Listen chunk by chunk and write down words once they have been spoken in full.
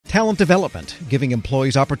Talent development, giving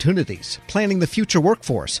employees opportunities, planning the future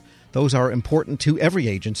workforce. Those are important to every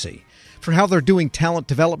agency. For how they're doing talent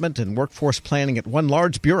development and workforce planning at one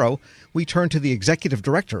large bureau, we turn to the Executive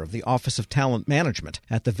Director of the Office of Talent Management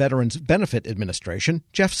at the Veterans Benefit Administration,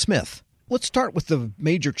 Jeff Smith. Let's start with the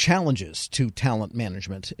major challenges to talent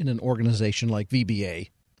management in an organization like VBA.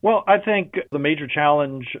 Well, I think the major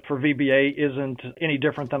challenge for VBA isn't any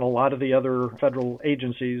different than a lot of the other federal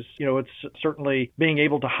agencies. It's certainly being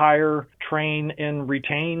able to hire, train, and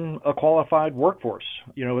retain a qualified workforce.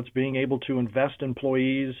 It's being able to invest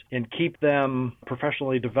employees and keep them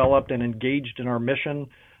professionally developed and engaged in our mission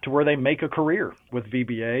to where they make a career with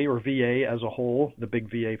VBA or VA as a whole, the big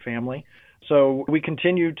VA family. So we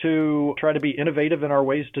continue to try to be innovative in our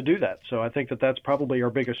ways to do that. So I think that that's probably our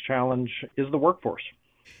biggest challenge is the workforce.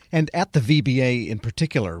 And at the VBA in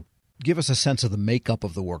particular, give us a sense of the makeup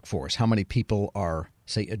of the workforce. How many people are,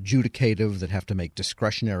 say, adjudicative that have to make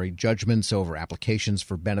discretionary judgments over applications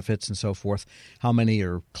for benefits and so forth? How many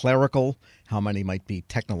are clerical? How many might be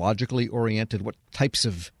technologically oriented? What types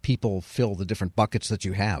of people fill the different buckets that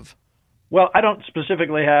you have? Well, I don't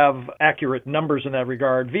specifically have accurate numbers in that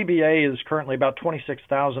regard. VBA is currently about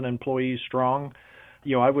 26,000 employees strong.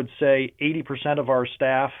 I would say 80% of our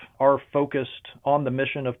staff are focused on the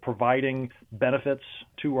mission of providing benefits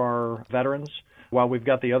to our veterans, while we've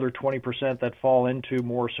got the other 20% that fall into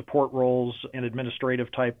more support roles and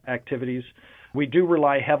administrative type activities. We do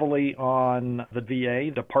rely heavily on the VA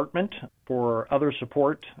department for other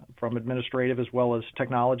support from administrative as well as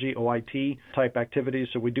technology, OIT type activities.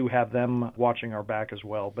 So we do have them watching our back as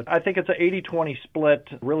well. But I think it's an 80-20 split.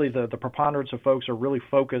 Really, the preponderance of folks are really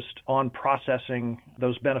focused on processing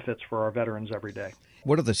those benefits for our veterans every day.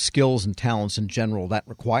 What are the skills and talents in general that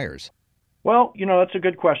requires? Well, that's a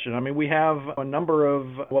good question. I mean, we have a number of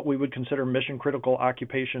what we would consider mission-critical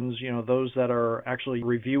occupations, those that are actually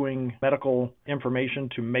reviewing medical information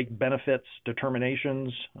to make benefits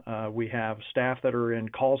determinations. We have staff that are in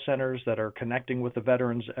call centers that are connecting with the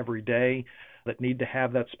veterans every day that need to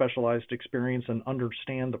have that specialized experience and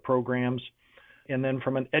understand the programs. And then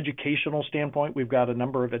from an educational standpoint, we've got a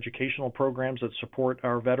number of educational programs that support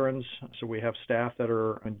our veterans. So we have staff that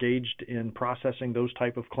are engaged in processing those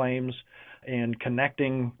type of claims and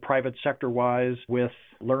connecting private sector-wise with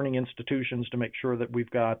learning institutions to make sure that we've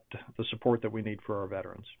got the support that we need for our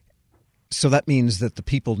veterans. So that means that the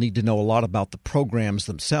people need to know a lot about the programs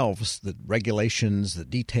themselves, the regulations, the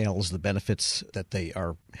details, the benefits that they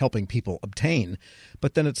are helping people obtain.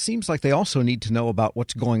 But then it seems like they also need to know about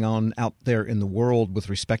what's going on out there in the world with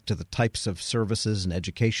respect to the types of services and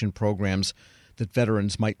education programs that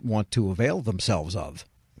veterans might want to avail themselves of.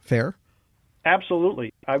 Fair?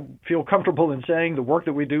 Absolutely. I feel comfortable in saying the work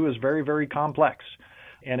that we do is very, very complex.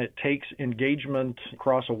 And it takes engagement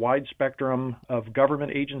across a wide spectrum of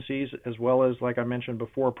government agencies as well as, like I mentioned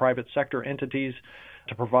before, private sector entities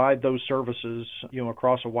to provide those services,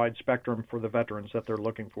 across a wide spectrum for the veterans that they're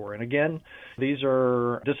looking for. And again, these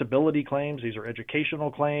are disability claims. These are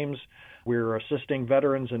educational claims. We're assisting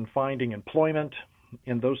veterans in finding employment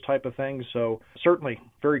and those type of things. So certainly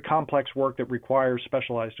very complex work that requires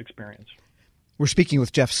specialized experience. We're speaking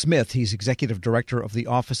with Jeff Smith. He's Executive Director of the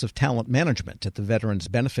Office of Talent Management at the Veterans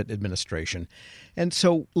Benefit Administration. And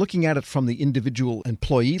so looking at it from the individual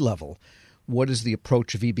employee level, what is the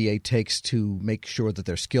approach VBA takes to make sure that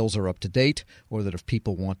their skills are up to date, or that if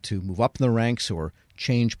people want to move up in the ranks or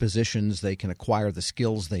change positions, they can acquire the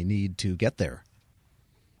skills they need to get there?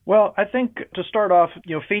 Well, I think to start off,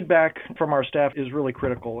 feedback from our staff is really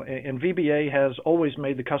critical. And VBA has always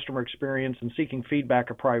made the customer experience and seeking feedback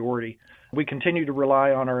a priority. We continue to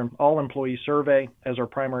rely on our all-employee survey as our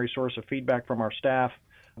primary source of feedback from our staff,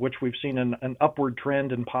 which we've seen an upward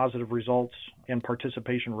trend in positive results and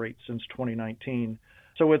participation rates since 2019.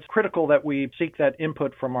 So it's critical that we seek that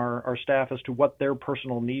input from our staff as to what their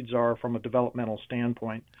personal needs are from a developmental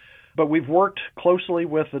standpoint. But we've worked closely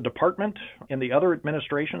with the department and the other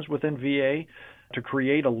administrations within VA to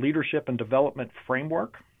create a leadership and development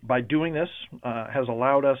framework. By doing this, has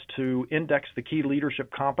allowed us to index the key leadership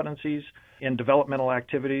competencies in developmental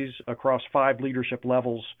activities across 5 leadership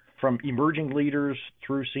levels, from emerging leaders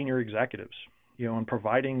through senior executives, and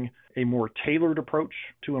providing a more tailored approach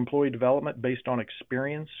to employee development based on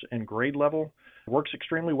experience and grade level works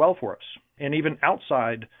extremely well for us. And even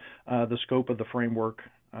outside the scope of the framework,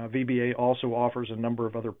 VBA also offers a number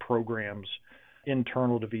of other programs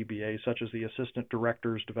internal to VBA, such as the Assistant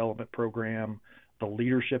Directors Development Program, the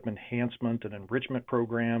Leadership Enhancement and Enrichment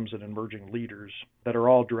Programs, and Emerging Leaders that are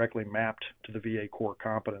all directly mapped to the VA core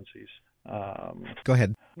competencies. Go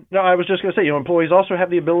ahead. No, I was just going to say, employees also have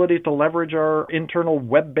the ability to leverage our internal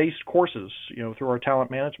web-based courses, through our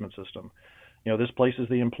talent management system. This places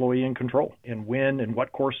the employee in control in when and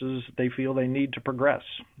what courses they feel they need to progress.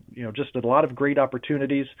 Just a lot of great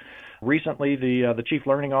opportunities. Recently, the chief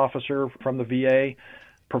learning officer from the VA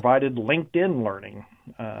provided LinkedIn Learning,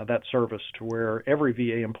 that service, to where every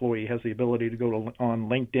VA employee has the ability to go on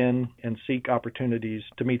LinkedIn and seek opportunities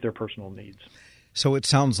to meet their personal needs. So it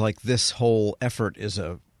sounds like this whole effort is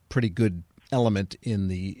a pretty good element in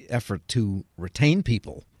the effort to retain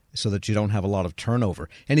people so that you don't have a lot of turnover.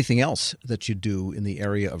 Anything else that you do in the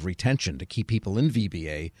area of retention to keep people in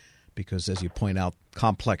VBA? Because, as you point out,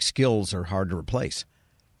 complex skills are hard to replace.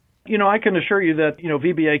 I can assure you that,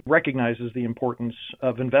 VBA recognizes the importance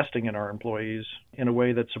of investing in our employees in a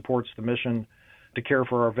way that supports the mission to care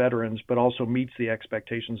for our veterans, but also meets the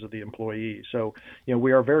expectations of the employee. So,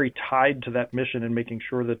 we are very tied to that mission in making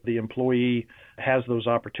sure that the employee has those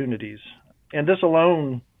opportunities. And this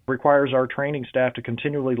alone requires our training staff to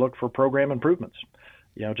continually look for program improvements.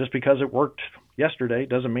 Just because it worked yesterday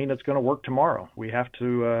doesn't mean it's going to work tomorrow. We have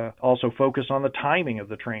to also focus on the timing of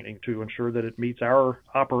the training to ensure that it meets our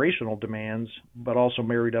operational demands, but also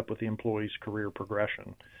married up with the employee's career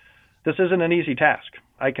progression. This isn't an easy task.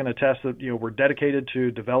 I can attest that we're dedicated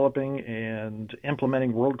to developing and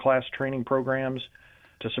implementing world-class training programs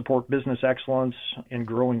to support business excellence and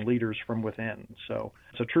growing leaders from within. So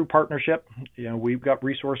it's a true partnership. We've got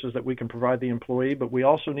resources that we can provide the employee, but we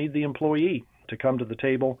also need the employee to come to the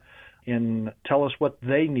table and tell us what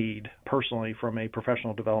they need personally from a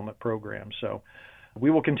professional development program. So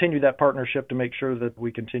we will continue that partnership to make sure that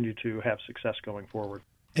we continue to have success going forward.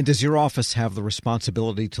 And does your office have the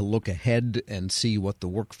responsibility to look ahead and see what the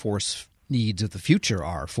workforce needs of the future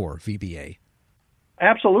are for VBA?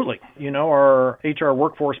 Absolutely. Our HR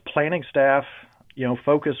workforce planning staff,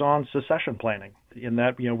 focus on succession planning. In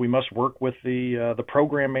that, we must work with the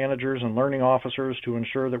program managers and learning officers to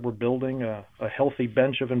ensure that we're building a healthy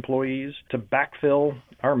bench of employees to backfill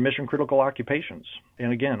our mission-critical occupations.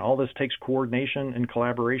 And again, all this takes coordination and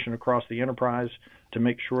collaboration across the enterprise to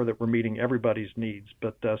make sure that we're meeting everybody's needs.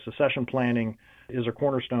 But succession planning is a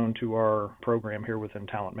cornerstone to our program here within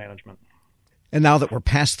talent management. And now that we're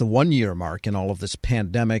past the 1-year mark in all of this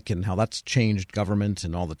pandemic and how that's changed government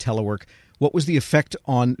and all the telework, what was the effect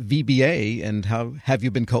on VBA and how have you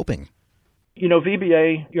been coping?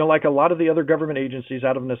 VBA, like a lot of the other government agencies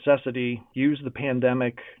out of necessity, used the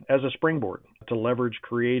pandemic as a springboard to leverage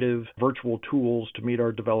creative virtual tools to meet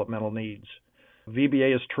our developmental needs.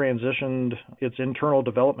 VBA has transitioned its internal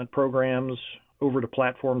development programs over to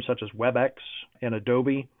platforms such as WebEx and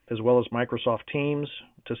Adobe, as well as Microsoft Teams,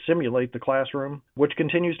 to simulate the classroom, which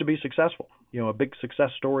continues to be successful. A big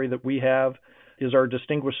success story that we have is our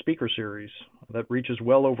Distinguished Speaker Series that reaches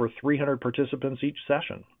well over 300 participants each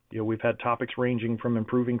session. We've had topics ranging from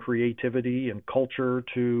improving creativity and culture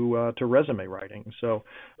to resume writing. So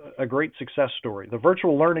a great success story. The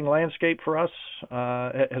virtual learning landscape for us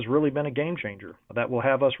has really been a game changer. That will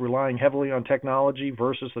have us relying heavily on technology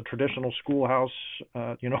versus the traditional schoolhouse,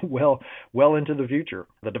 well into the future.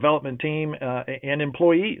 The development team and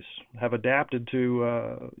employees have adapted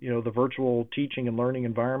to, the virtual teaching and learning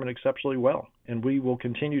environment exceptionally well. And we will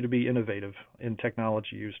continue to be innovative in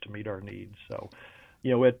technology use to meet our needs. So,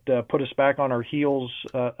 it put us back on our heels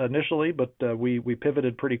initially, but we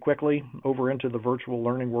pivoted pretty quickly over into the virtual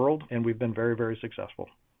learning world, and we've been very, very successful.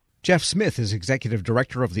 Jeff Smith is Executive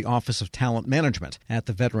Director of the Office of Talent Management at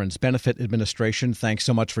the Veterans Benefit Administration. Thanks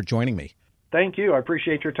so much for joining me. Thank you. I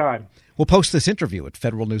appreciate your time. We'll post this interview at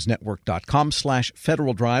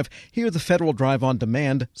federalnewsnetwork.com/Federal Drive. Hear the Federal Drive on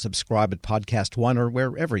demand. Subscribe at Podcast One or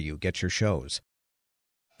wherever you get your shows.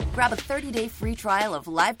 Grab a 30-day free trial of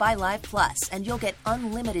Live by Live Plus, and you'll get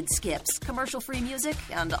unlimited skips, commercial-free music,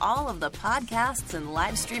 and all of the podcasts and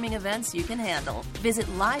live streaming events you can handle. Visit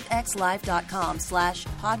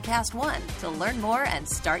livexlive.com/podcast1 to learn more and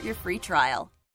start your free trial.